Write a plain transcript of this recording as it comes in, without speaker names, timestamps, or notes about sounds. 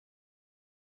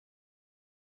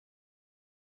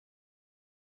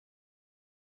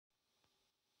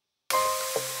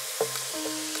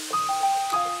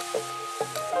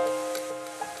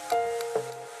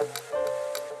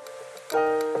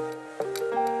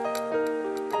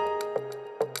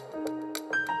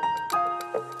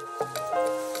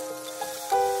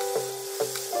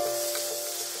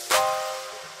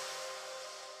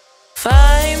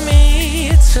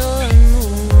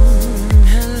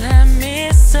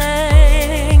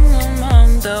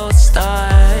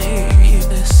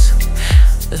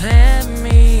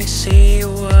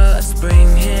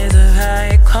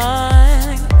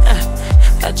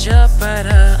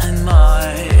Jupiter and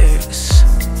Mars.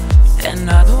 In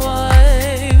other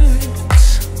words,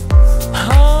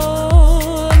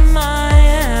 hold my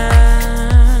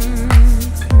hand.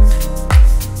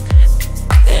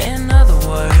 In other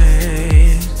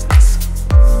words,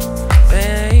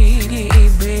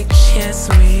 baby, kiss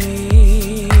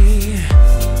me.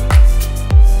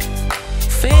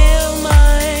 Feel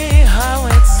my heart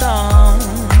with song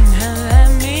and let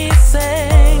me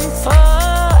sing forevermore.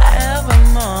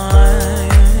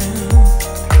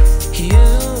 You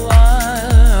are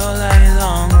all I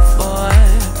long for,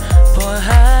 boy,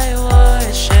 I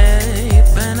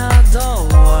worship and adore.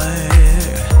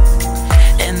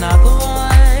 In other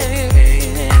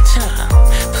words,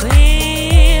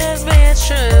 please be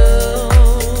true.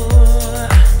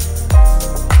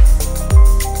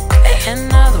 In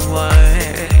other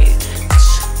words,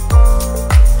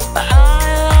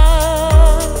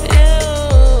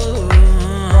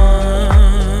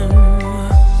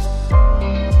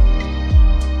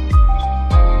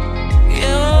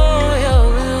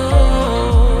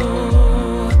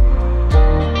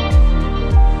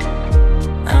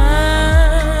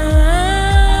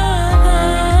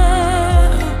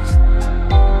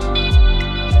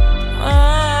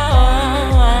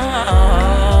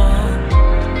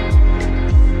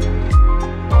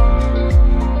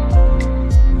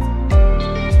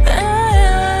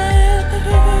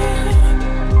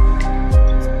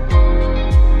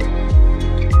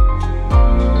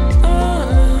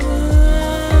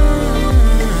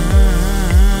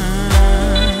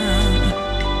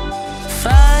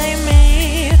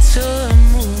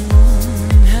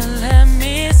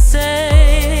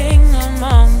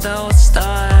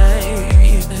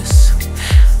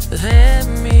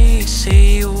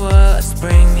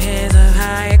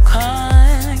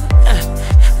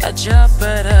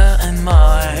 Jupiter and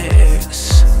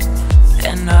Mars.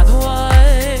 In other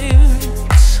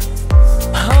words,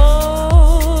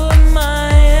 hold my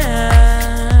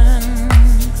hand.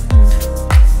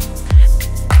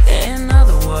 In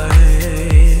other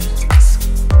words,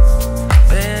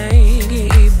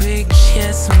 baby,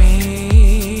 kiss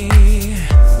me.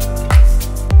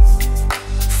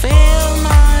 Feel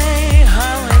my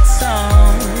heart with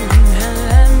song and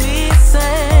let me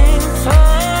sing forevermore.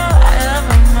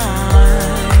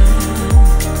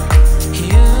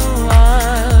 You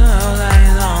are all I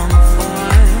long for,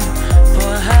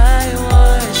 boy, I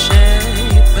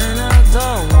worship and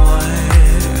adore.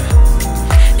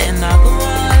 In other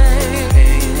words,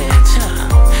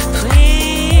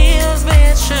 please be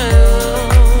true.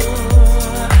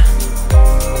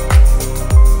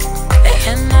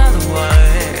 In other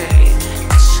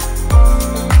words,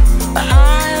 I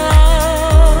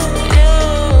love you.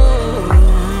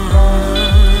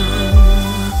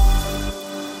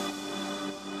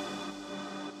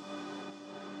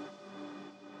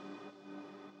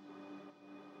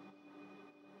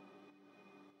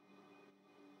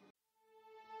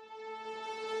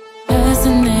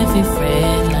 Passing every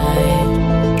red light,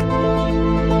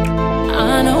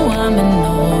 I know I'm in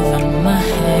over my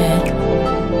head.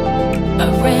 A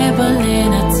rebel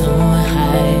and I don't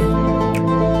hide.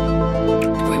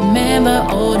 Remember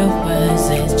all the words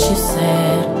that you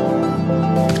said.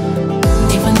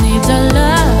 Even if the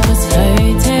love was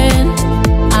hurting,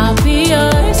 I'll be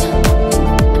yours.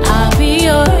 I'll be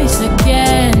yours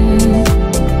again.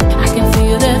 I can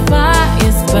feel the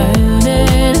fire's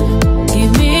burning.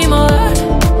 Give me more.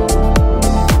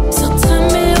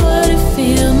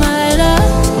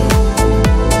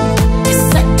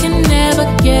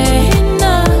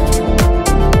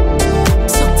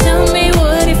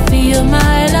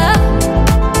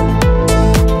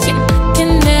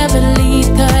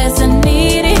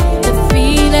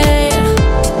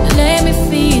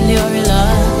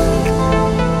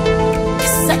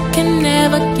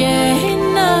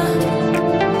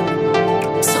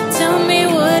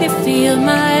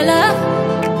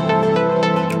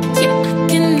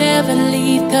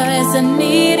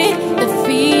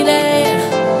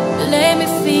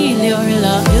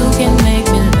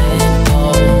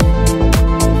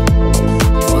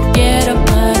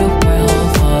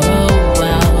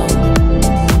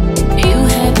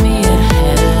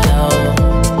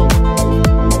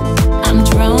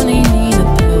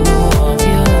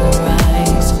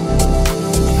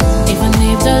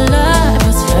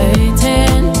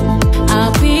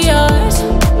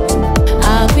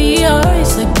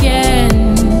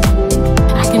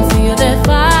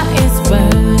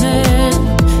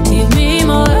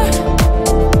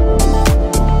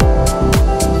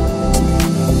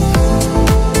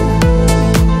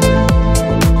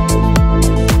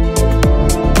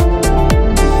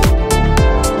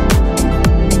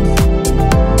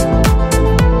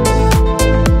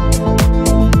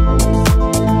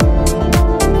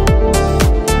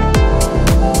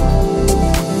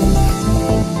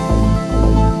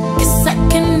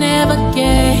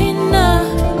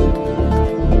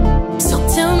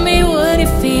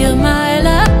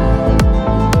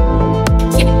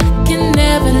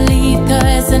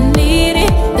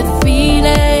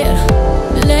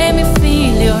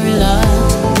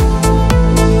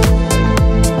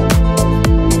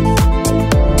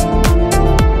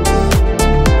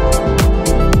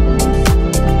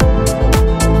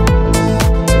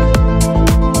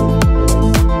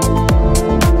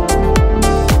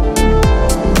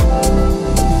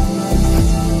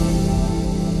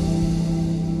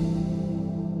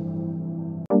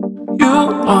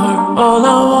 all I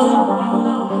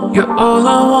want. You're all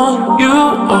I want. You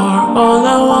are all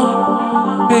I want.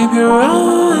 Baby, you're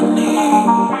all I need.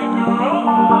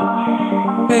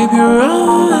 Baby, you're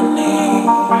all I need.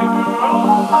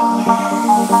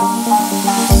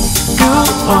 You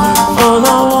are all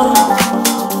I want.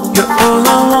 You're all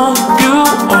I want. You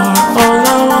are all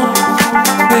I want.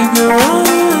 Baby, you're all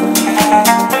I need.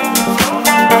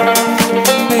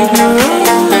 Baby, you're all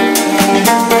I need.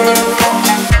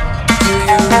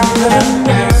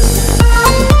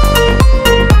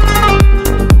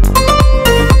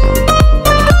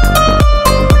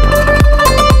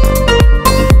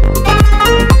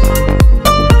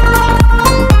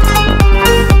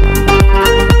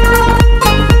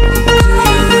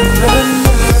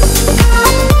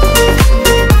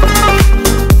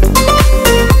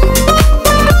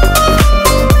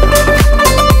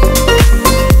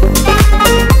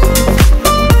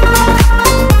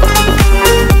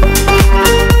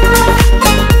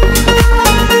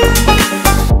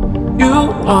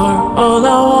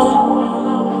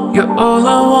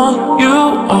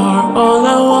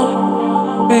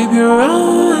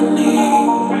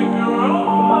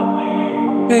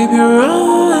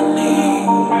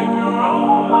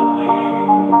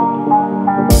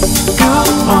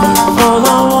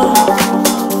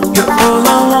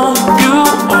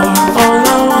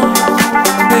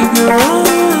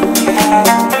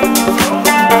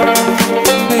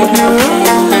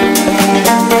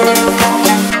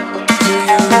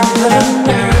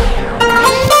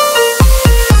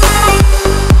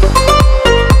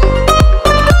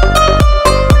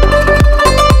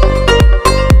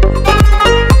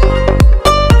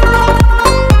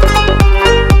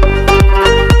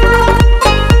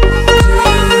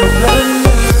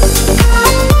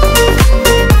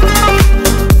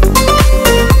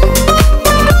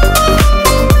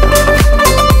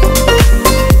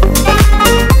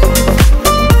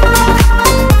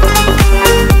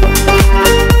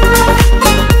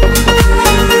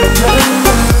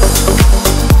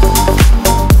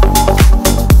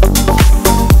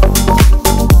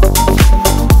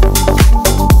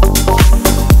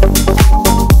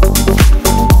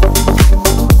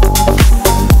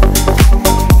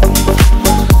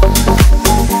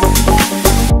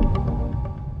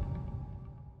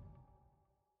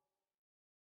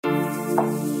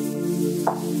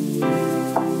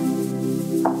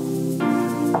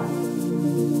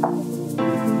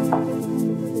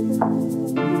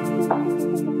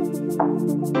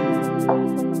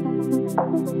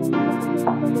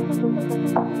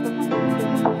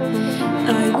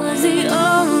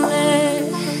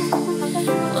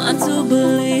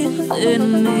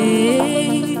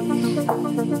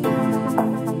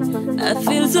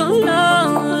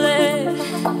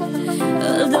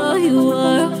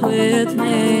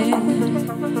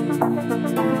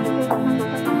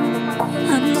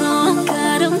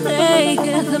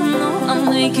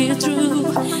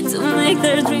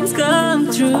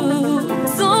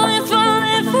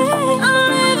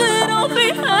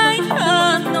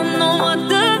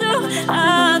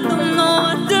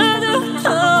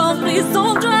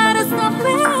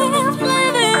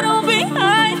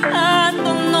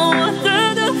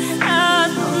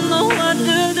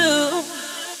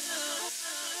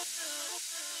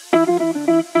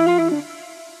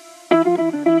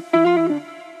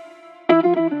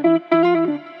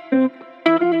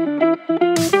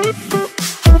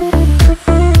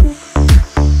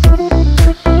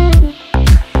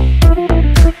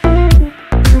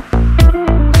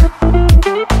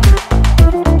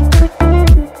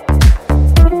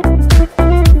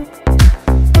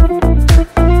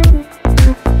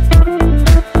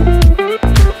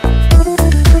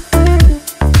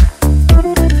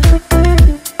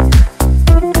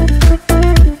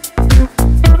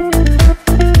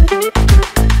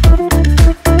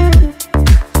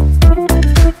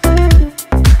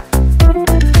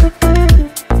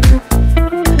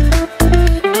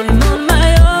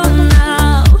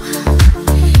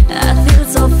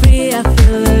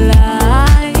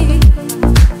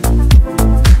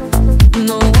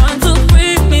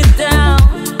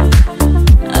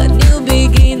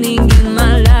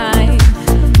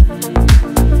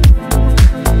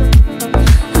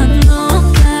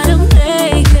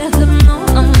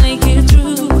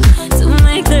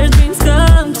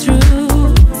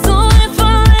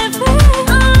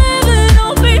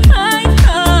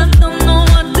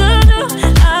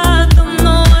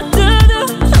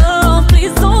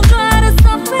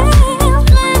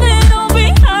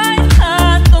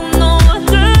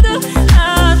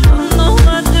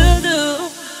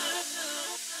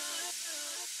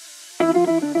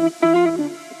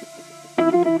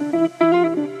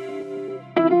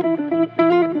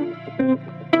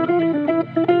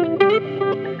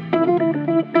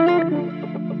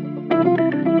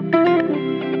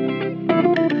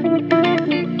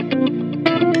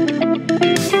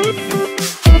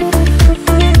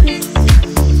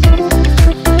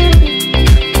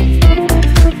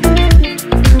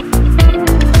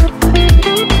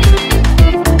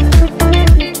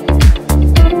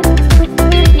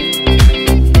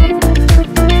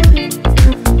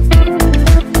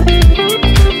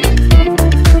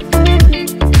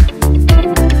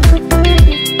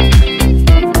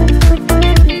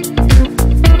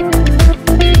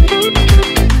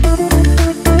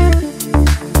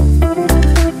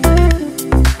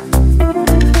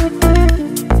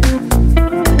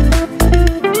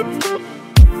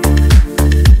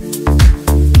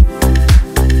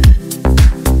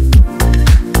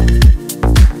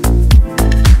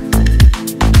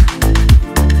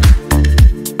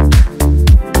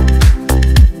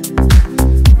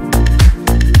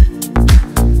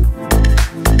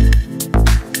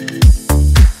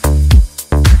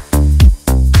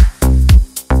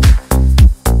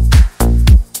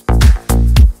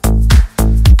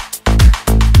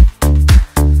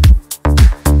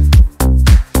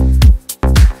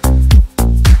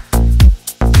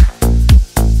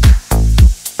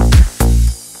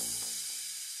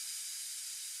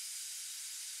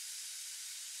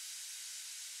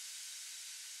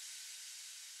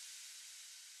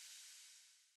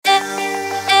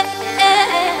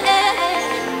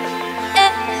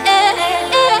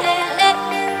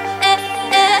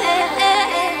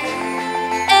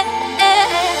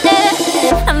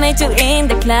 met you in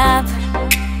the club.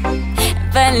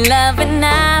 Fell in love when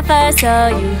I first saw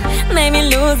you. Made me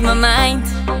lose my mind.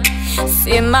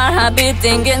 See my heart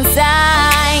beating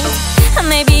inside.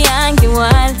 Maybe I'm too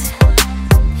wild,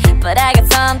 but I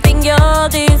got something you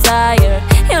desire.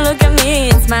 You look at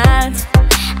me and smiled.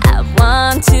 I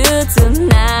want you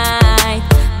tonight.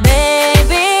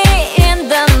 Baby, in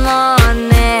the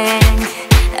morning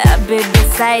I'll be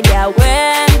beside you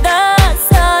when the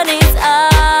sun is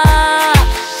up.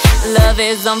 Love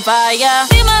is on fire.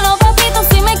 Dímelo, papito,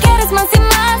 si me quieres más y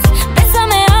más.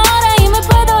 Bésame ahora y me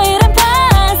puedo ir en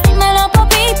paz. Dímelo,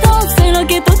 papito, soy lo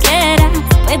que tú quieras.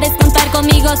 Puedes contar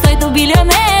conmigo, soy tu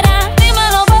bilionera.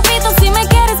 Dímelo, papito, si me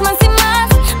quieres más y más.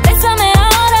 Bésame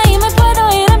ahora y me puedo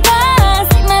ir en paz.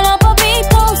 Dímelo,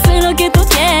 papito, soy lo que tú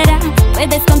quieras.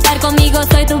 Puedes contar conmigo,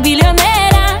 soy tu bilionera.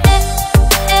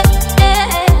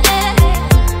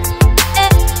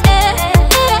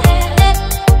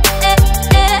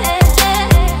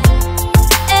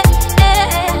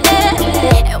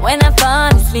 When I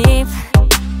fall asleep,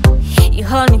 you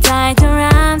hold me tight, your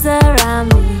arms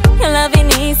around me. Your loving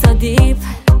is so deep.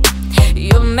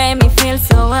 You made me feel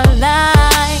so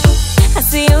alive. I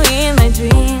see you in my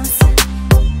dreams,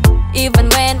 even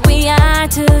when we are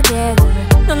together.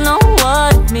 Don't know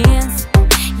what it means.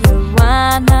 You're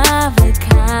one of a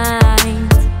kind.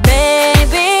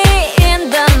 Baby, in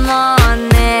the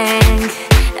morning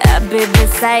I'll be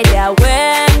beside you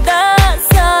when the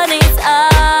sun is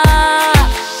up.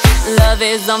 Love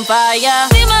is on fire.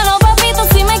 Dímelo, papito,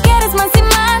 si me quieres más y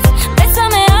más.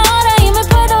 Bésame ahora y me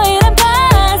puedo ir en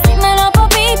paz. Dímelo,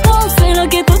 papito, soy lo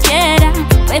que tú quieras.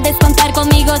 Puedes contar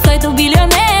conmigo, soy tu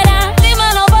bilionera.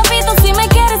 Dímelo, papito, si me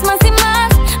quieres más y más.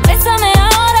 Bésame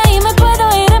ahora y me puedo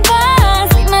ir en paz.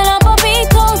 Dímelo,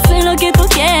 papito, soy lo que tú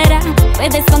quieras.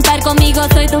 Puedes contar conmigo,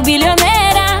 soy tu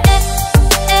bilionera.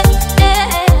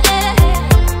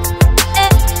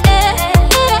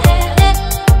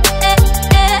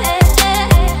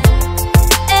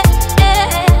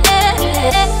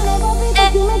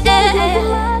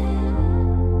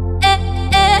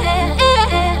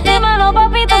 Dímelo,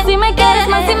 papito, si me quieres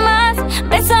más y más.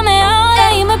 Bésame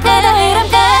ahora y me puedo ir en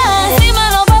paz.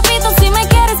 Dímelo, papito, si me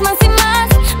quieres más y más.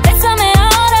 Bésame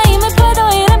ahora y me puedo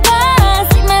ir en paz.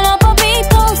 Dímelo,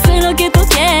 papito, soy lo que tú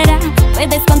quieras.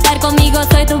 Puedes contar conmigo,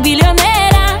 soy tu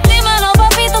bilionera. Dímelo,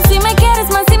 papito, si me quieres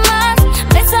más y más.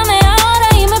 Bésame ahora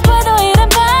y me puedo ir en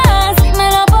paz.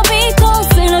 Dímelo, papito,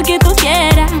 soy lo que tú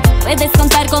quieras. Puedes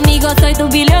contar conmigo, soy tu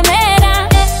bilionera.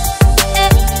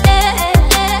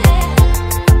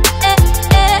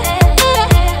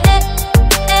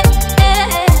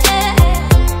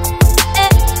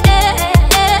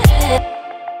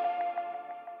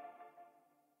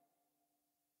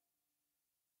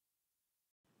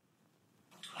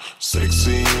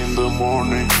 Sexy in the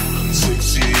morning,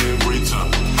 sexy every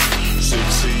time.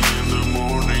 Sexy in the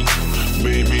morning,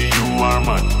 baby you are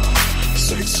mine.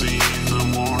 Sexy in the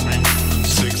morning,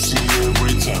 sexy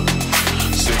every time.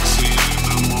 Sexy in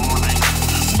the morning,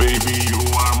 baby you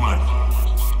are mine.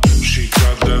 She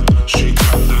got that, she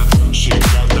got that, she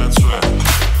got that swag.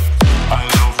 I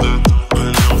love that, I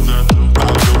love that, I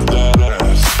love that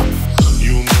ass.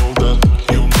 You know that,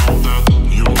 you know that,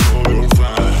 you know you're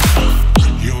fine.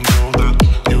 You know that,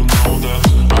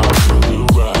 I'll do you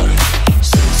right.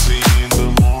 Sexy in the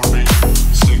morning,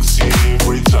 sexy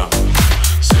every time.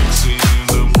 Sexy in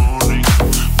the morning,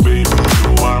 baby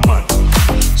you are mine.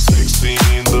 Sexy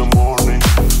in the morning,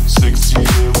 sexy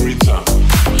every time.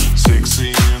 Sexy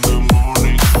in the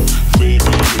morning,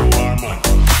 baby you are mine.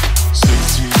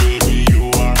 Sexy baby you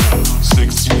are mine.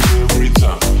 Sexy every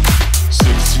time.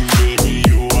 Sexy baby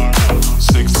you are mine.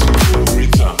 Sexy every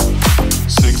time.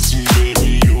 Sexy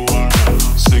baby you are mine.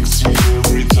 Sexy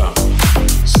every time.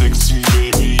 Sexy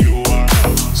baby you are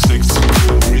mine. Sexy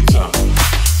every time.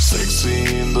 Sexy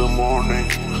in the morning,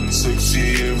 sexy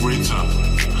every time.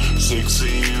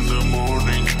 Sexy in the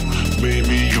morning,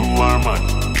 baby you are mine.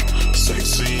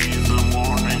 Sexy in the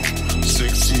morning,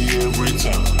 sexy every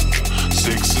time.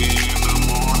 Sexy in the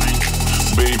morning,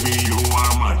 baby you